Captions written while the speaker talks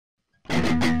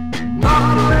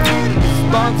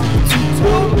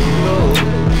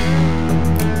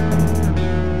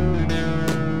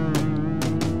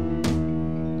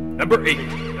Number 8,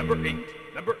 number 8,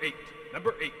 number 8,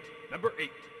 number 8, number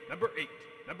 8, number 8,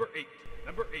 number 8,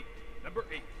 number 8, number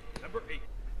 8, number 8.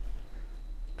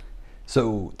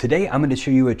 So today I'm going to show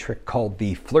you a trick called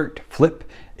the Flirt Flip.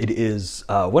 It is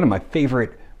one of my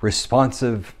favorite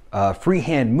responsive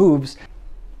freehand moves.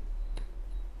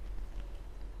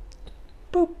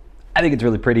 Boop. I think it's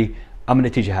really pretty. I'm going to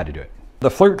teach you how to do it. The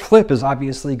Flirt Flip is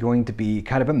obviously going to be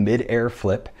kind of a mid-air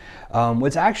flip.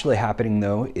 What's actually happening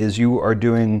though is you are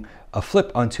doing a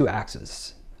flip on two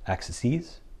axes.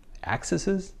 Axes?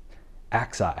 Axes.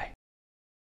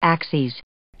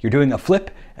 You're doing a flip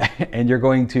and you're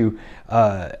going to,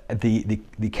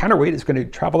 the counterweight is going to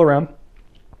travel around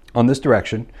on this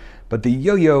direction, but the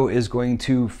yo-yo is going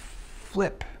to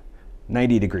flip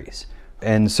 90 degrees.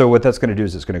 And so what that's going to do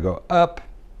is it's going to go up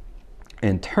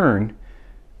and turn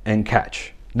and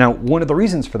catch. Now, one of the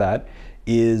reasons for that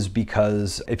is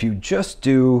because if you just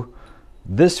do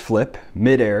this flip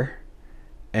midair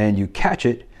and you catch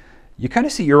it, you kind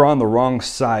of see you're on the wrong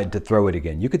side to throw it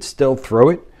again. You could still throw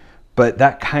it, but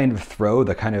that kind of throw,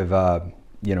 the kind of,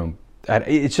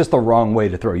 it's just the wrong way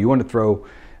to throw. You want to throw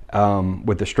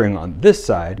with the string on this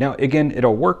side. Now, again,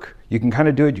 it'll work. You can kind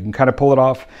of do it. You can kind of pull it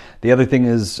off. The other thing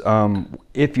is,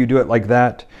 if you do it like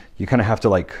that, you kind of have to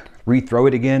like rethrow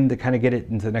it again to kind of get it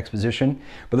into the next position.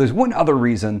 But there's one other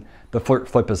reason the Flirt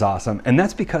Flip is awesome, and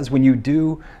that's because when you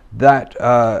do that,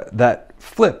 that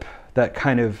flip, that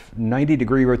kind of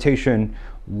 90-degree rotation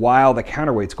while the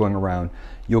counterweight's going around,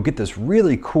 you'll get this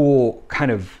really cool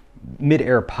kind of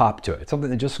mid-air pop to it. It's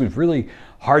something that just is really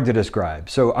hard to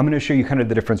describe. So I'm going to show you kind of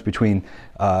the difference between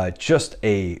just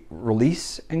a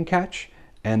release and catch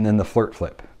and then the Flirt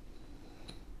Flip.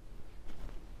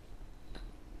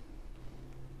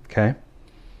 Okay.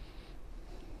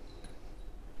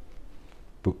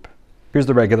 Boop. Here's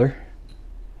the regular.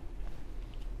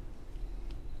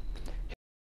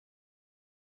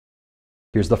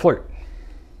 Here's the flirt.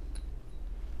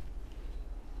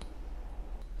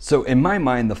 So in my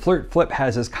mind, the Flirt Flip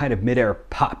has this kind of mid-air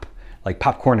pop, like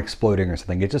popcorn exploding or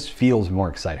something. It just feels more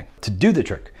exciting. To do the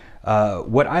trick,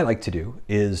 what I like to do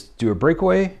is do a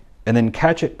breakaway and then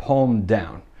catch it palm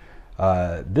down.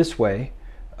 This way,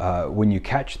 when you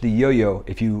catch the yo-yo,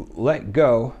 if you let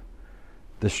go,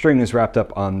 the string is wrapped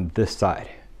up on this side.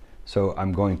 So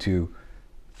I'm going to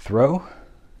throw,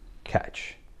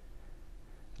 catch.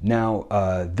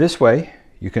 Now, this way,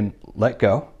 you can let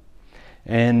go.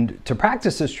 And to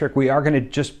practice this trick, we are going to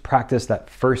just practice that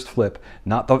first flip,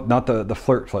 not the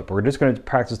Flirt Flip. We're just going to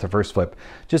practice the first flip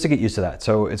just to get used to that.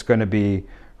 So it's going to be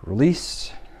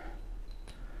release.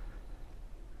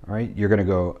 All right, you're going to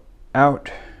go out,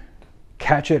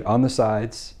 catch it on the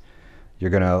sides.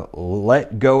 You're going to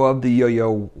let go of the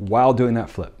yo-yo while doing that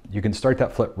flip. You can start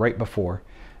that flip right before,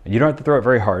 and you don't have to throw it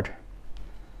very hard.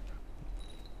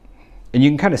 And you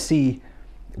can kind of see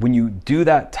when you do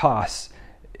that toss,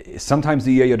 sometimes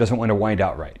the yo-yo doesn't want to wind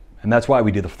out right. And that's why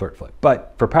we do the Flirt Flip.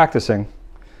 But for practicing,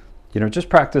 just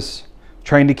practice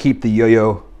trying to keep the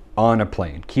yo-yo on a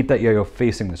plane. Keep that yo-yo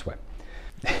facing this way.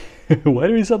 Why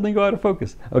did we suddenly go out of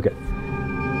focus? Okay.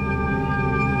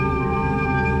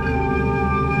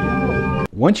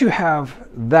 Once you have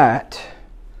that,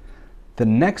 the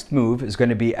next move is going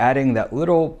to be adding that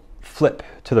little flip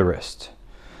to the wrist.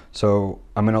 So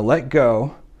I'm going to let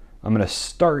go. I'm going to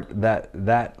start that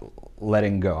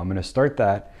letting go. I'm going to start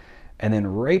that. And then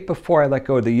right before I let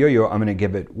go of the yo-yo, I'm going to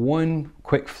give it one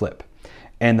quick flip.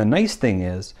 And the nice thing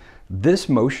is this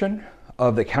motion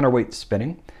of the counterweight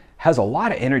spinning has a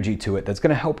lot of energy to it that's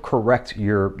going to help correct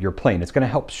your plane. It's going to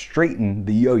help straighten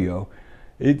the yo-yo.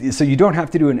 So you don't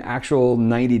have to do an actual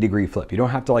 90-degree flip. You don't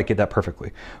have to like get that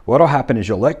perfectly. What'll happen is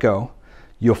you'll let go,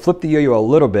 you'll flip the yo-yo a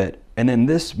little bit, and then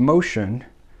this motion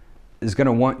is going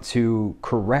to want to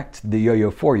correct the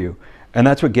yo-yo for you. And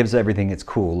that's what gives everything its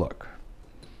cool look.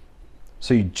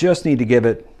 So you just need to give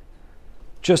it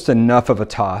just enough of a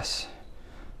toss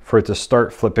for it to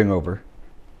start flipping over.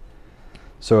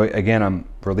 So again, I'm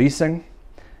releasing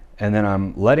and then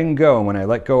I'm letting go. And when I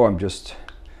let go,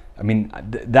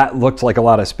 that looked like a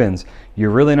lot of spins. You're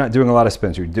really not doing a lot of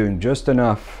spins. You're doing just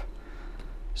enough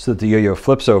so that the yo-yo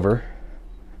flips over.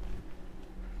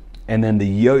 And then the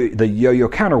yo-yo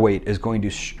counterweight is going to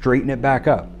straighten it back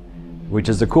up, which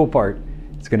is the cool part.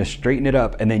 It's going to straighten it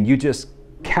up, and then you just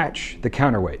catch the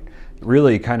counterweight.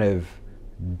 Really kind of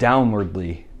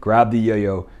downwardly grab the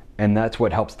yo-yo, and that's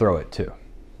what helps throw it too.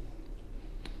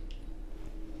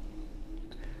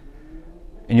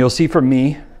 And you'll see from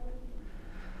me,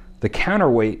 the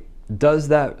counterweight does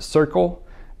that circle,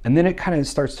 and then it kind of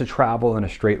starts to travel in a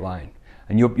straight line.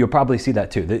 And you'll probably see that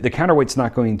too. The counterweight's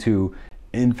not going to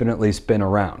infinitely spin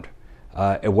around.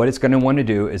 And what it's going to want to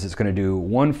do is it's going to do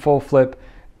one full flip,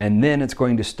 and then it's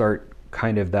going to start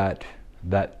kind of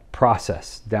that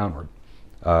process downward,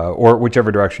 or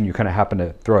whichever direction you kind of happen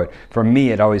to throw it. For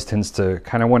me, it always tends to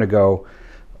kind of want to go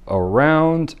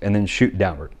around and then shoot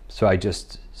downward. So I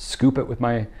just scoop it with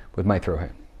my throw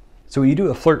hand. So when you do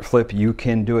a flirt flip, you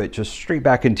can do it just straight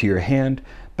back into your hand,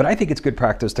 but I think it's good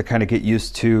practice to kind of get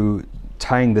used to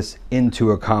tying this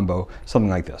into a combo, something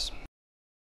like this.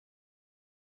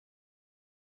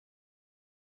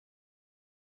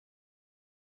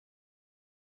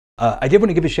 I did want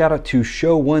to give a shout out to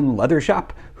Show One Leather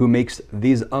Shop, who makes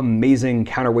these amazing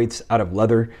counterweights out of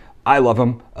leather. I love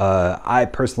them. I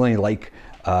personally like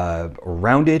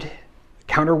rounded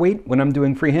counterweight when I'm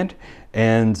doing freehand,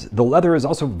 and the leather is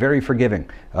also very forgiving.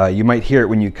 You might hear it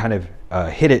when you kind of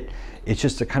hit it. It's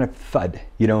just a kind of thud,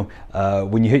 you know.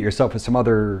 When you hit yourself with some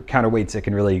other counterweights, it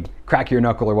can really crack your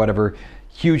knuckle or whatever.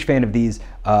 Huge fan of these.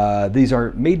 These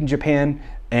are made in Japan,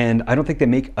 and I don't think they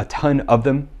make a ton of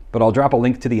them, but I'll drop a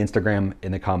link to the Instagram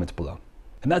in the comments below.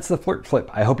 And that's the Flirt Flip.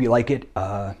 I hope you like it.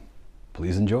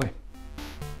 Please enjoy.